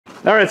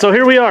Alright, so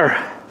here we are.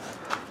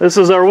 This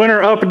is our winter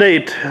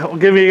update. I'll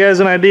give you guys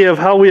an idea of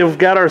how we have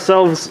got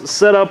ourselves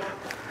set up,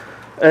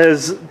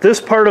 as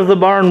this part of the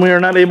barn we are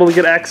not able to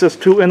get access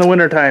to in the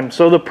wintertime.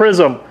 So the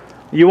Prism,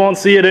 you won't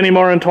see it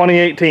anymore in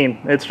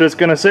 2018. It's just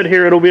going to sit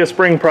here. It'll be a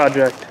spring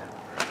project.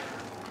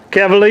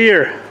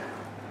 Cavalier,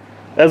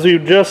 as you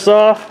just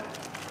saw,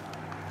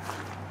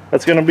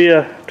 that's going to be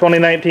a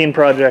 2019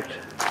 project.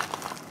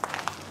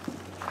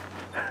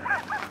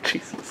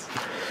 Jesus.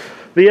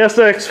 The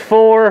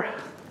SX4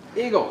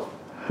 Eagle.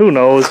 Who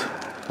knows?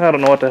 I don't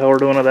know what the hell we're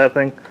doing with that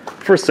thing.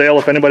 For sale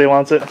if anybody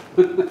wants it.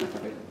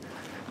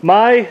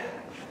 My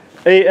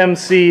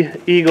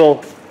AMC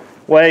Eagle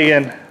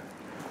wagon,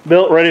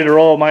 built ready to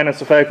roll, minus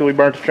the fact that we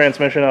burnt the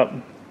transmission up.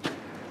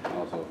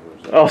 Also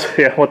for sale. Oh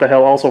yeah, what the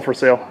hell, also for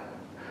sale.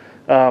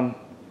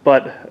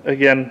 But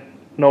again,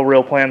 no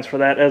real plans for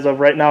that. As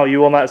of right now, you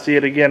will not see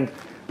it again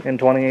in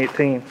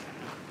 2018.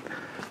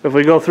 If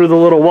we go through the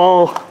little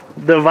wall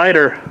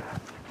divider,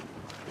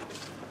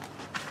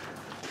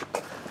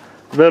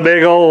 the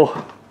big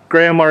old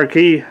Grand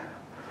Marquis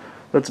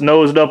that's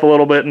nosed up a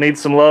little bit,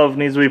 needs some love,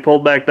 needs to be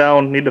pulled back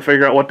down, need to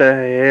figure out what the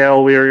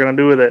hell we are going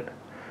to do with it.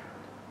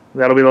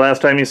 That'll be the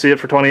last time you see it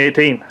for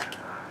 2018.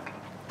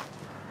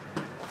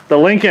 The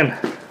Lincoln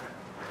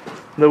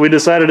that we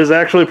decided is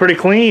actually pretty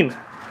clean.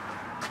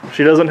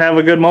 She doesn't have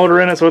a good motor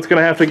in it, so it's going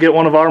to have to get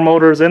one of our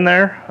motors in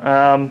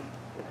there.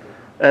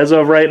 As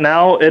of right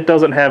now, it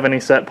doesn't have any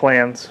set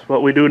plans.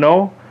 What we do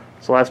know,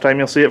 it's the last time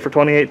you'll see it for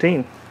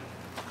 2018.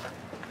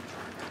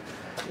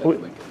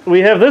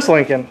 We have this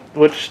Lincoln,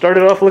 which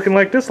started off looking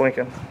like this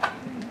Lincoln.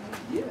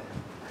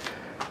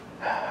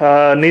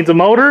 Yeah. Needs a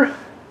motor.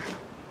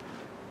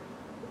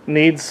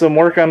 Needs some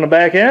work on the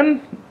back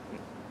end.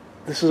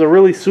 This is a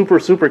really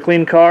super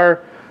clean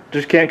car.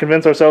 Just can't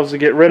convince ourselves to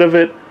get rid of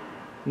it.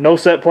 No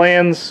set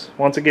plans.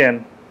 Once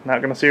again,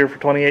 not going to see her for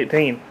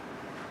 2018.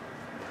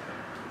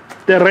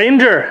 The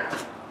Ranger.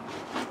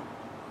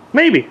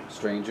 Maybe.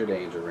 Stranger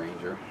Danger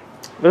Ranger.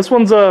 This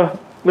one's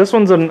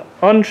an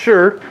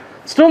unsure.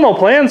 Still no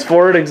plans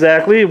for it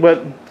exactly,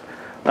 but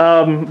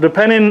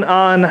depending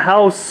on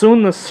how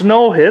soon the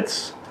snow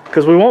hits,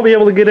 because we won't be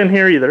able to get in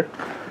here either.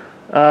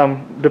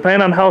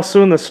 Depending on how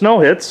soon the snow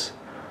hits,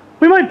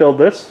 we might build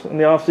this in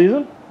the off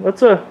season.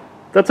 That's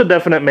a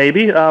definite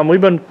maybe.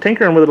 We've been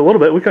tinkering with it a little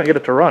bit. We couldn't get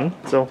it to run,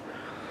 so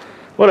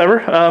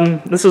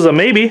whatever. This is a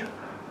maybe.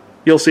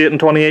 You'll see it in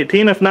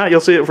 2018. If not, you'll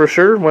see it for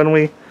sure when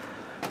we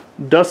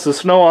dust the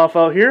snow off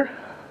out here.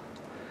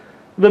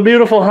 The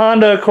beautiful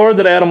Honda Accord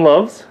that Adam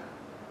loves.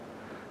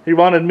 He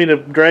wanted me to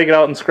drag it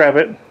out and scrap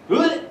it.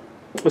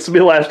 This will be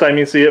the last time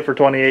you see it for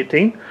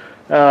 2018.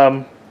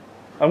 I'm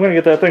going to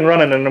get that thing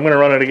running, and I'm going to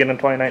run it again in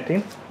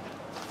 2019.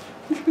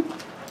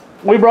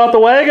 We brought the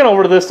wagon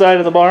over to this side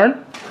of the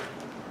barn.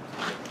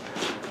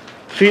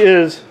 She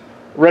is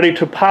ready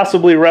to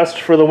possibly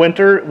rest for the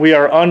winter. We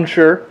are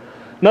unsure.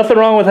 Nothing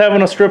wrong with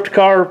having a stripped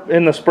car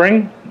in the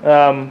spring.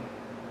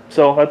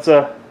 So that's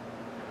a...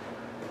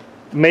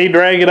 May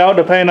drag it out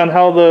depending on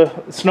how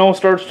the snow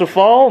starts to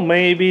fall.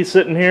 May be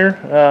sitting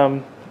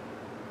here.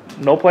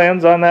 No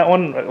plans on that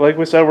one. Like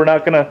we said, we're not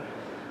going to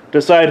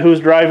decide who's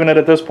driving it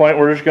at this point.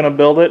 We're just going to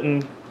build it,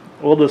 and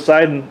we'll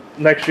decide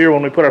next year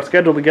when we put our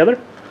schedule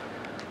together.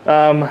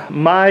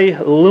 My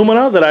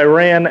Lumina that I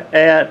ran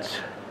at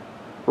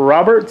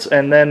Roberts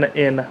and then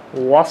in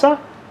Wausau.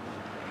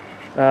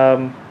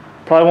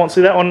 Probably won't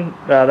see that one.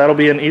 That'll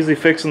be an easy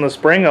fix in the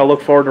spring. I'll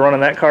look forward to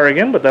running that car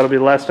again, but that'll be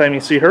the last time you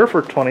see her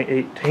for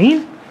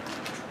 2018.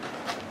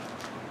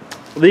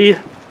 The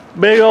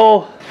big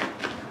old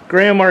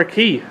Grand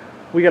Marquis.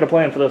 We got a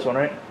plan for this one,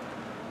 right?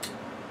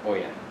 Oh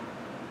yeah.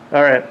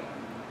 Alright.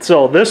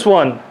 So this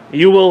one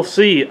you will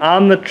see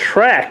on the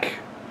track.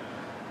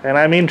 And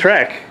I mean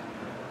track.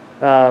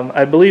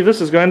 I believe this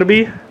is going to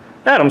be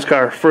Adam's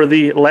car for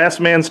the last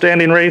man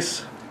standing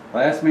race.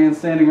 Last man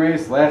standing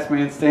race, last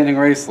man standing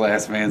race,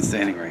 last man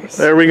standing race.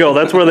 There we go.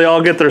 That's where they all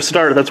get their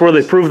start. That's where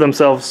they prove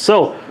themselves.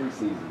 So,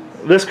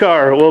 this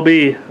car will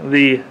be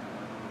the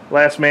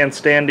last man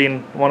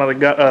standing, one of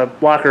the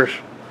blockers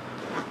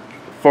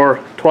for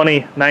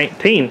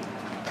 2019.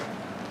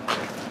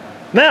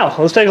 Now,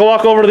 let's take a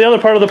walk over to the other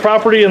part of the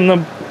property and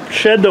the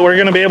shed that we're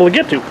going to be able to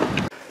get to.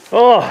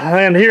 Oh,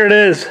 and here it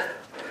is.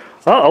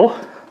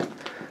 Uh-oh.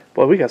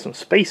 Boy, we got some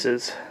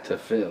spaces. To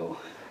fill.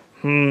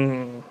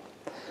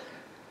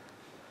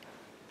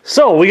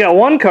 So, we got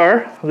one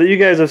car that you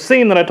guys have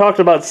seen that I talked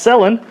about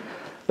selling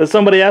that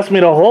somebody asked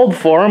me to hold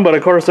for him, but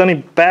of course then he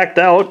backed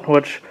out,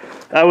 which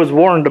I was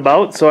warned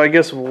about, so I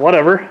guess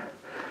whatever.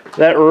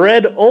 That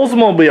red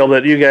Oldsmobile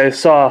that you guys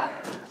saw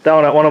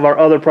down at one of our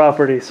other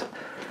properties.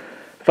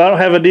 If I don't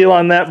have a deal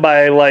on that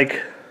by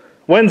like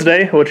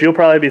Wednesday, which you'll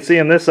probably be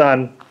seeing this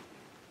on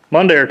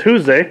Monday or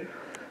Tuesday,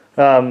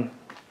 I'm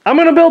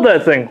going to build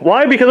that thing.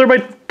 Why? Because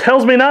everybody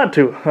tells me not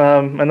to,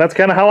 and that's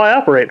kind of how I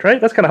operate, right?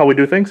 That's kind of how we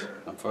do things.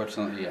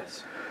 Unfortunately,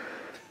 yes.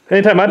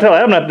 Anytime I tell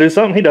Adam not to do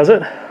something, he does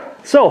it.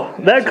 So,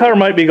 that car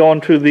might be going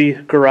to the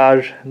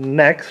garage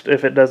next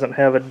if it doesn't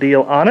have a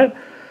deal on it.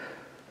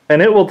 And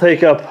it will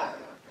take up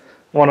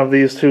one of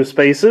these two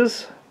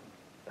spaces.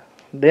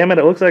 damn it,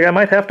 it looks like I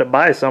might have to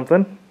buy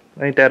something.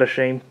 Ain't that a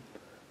shame?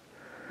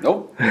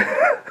 Nope.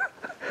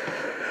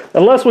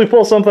 Unless we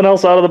pull something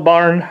else out of the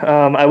barn,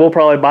 I will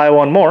probably buy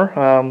one more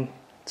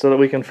so that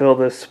we can fill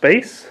this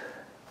space.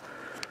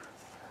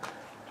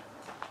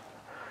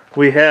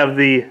 We have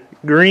the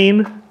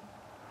green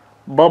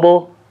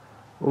bubble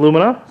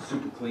Lumina.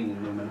 Super clean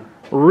aluminum.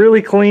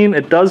 Really clean.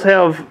 It does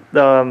have,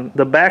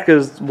 the back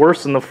is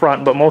worse than the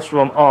front, but most of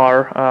them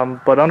are.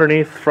 But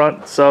underneath,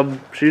 front, sub,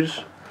 she's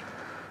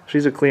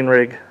a clean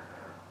rig.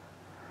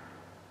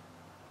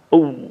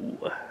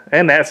 Oh,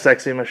 and that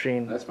sexy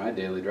machine. That's my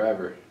daily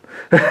driver.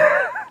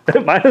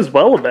 It might as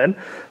well have been.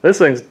 This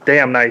thing's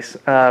damn nice.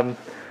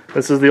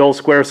 This is the old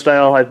square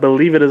style. I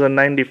believe it is a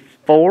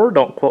 94.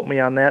 Don't quote me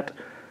on that.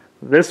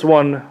 This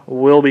one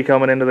will be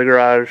coming into the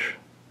garage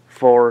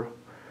for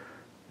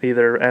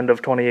either end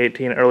of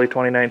 2018, early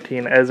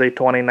 2019 as a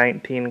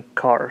 2019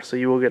 car. So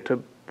you will get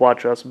to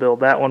watch us build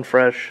that one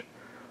fresh,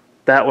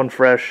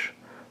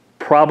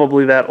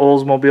 probably that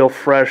Oldsmobile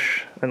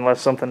fresh,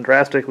 unless something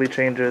drastically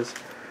changes.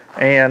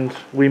 And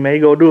we may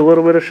go do a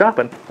little bit of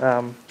shopping.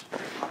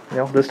 You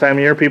know, this time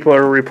of year people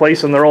are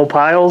replacing their old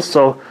piles,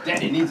 so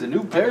Daddy needs a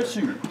new pair of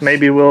shoes.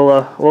 maybe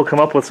we'll come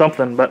up with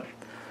something. But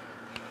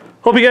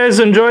hope you guys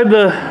enjoyed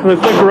the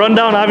quick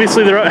rundown.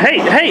 Obviously,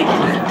 hey.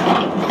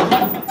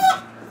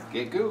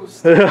 Get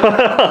goose.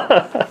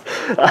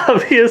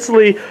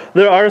 Obviously,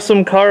 there are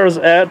some cars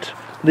at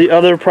the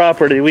other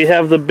property. We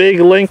have the big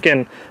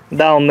Lincoln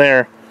down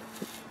there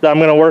that I'm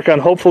going to work on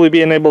hopefully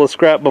being able to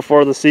scrap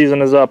before the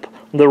season is up.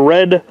 The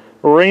red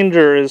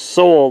Ranger is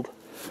sold.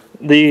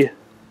 The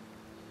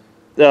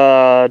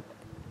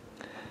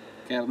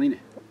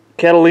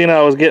Catalina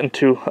I was getting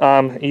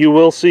to. You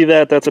will see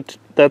that. That's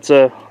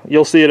a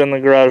you'll see it in the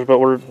garage, but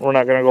we're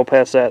not going to go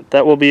past that.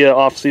 That will be an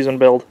off-season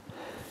build.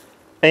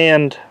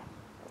 And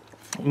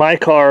my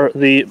car,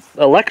 the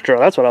Electra,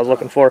 that's what I was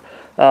looking for.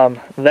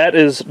 That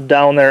is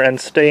down there and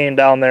staying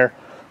down there.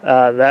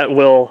 That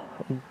will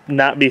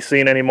not be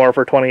seen anymore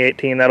for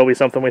 2018. That'll be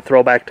something we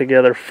throw back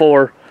together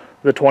for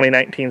the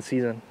 2019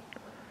 season.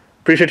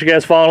 Appreciate you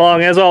guys following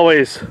along as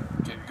always.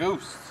 Get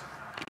goose.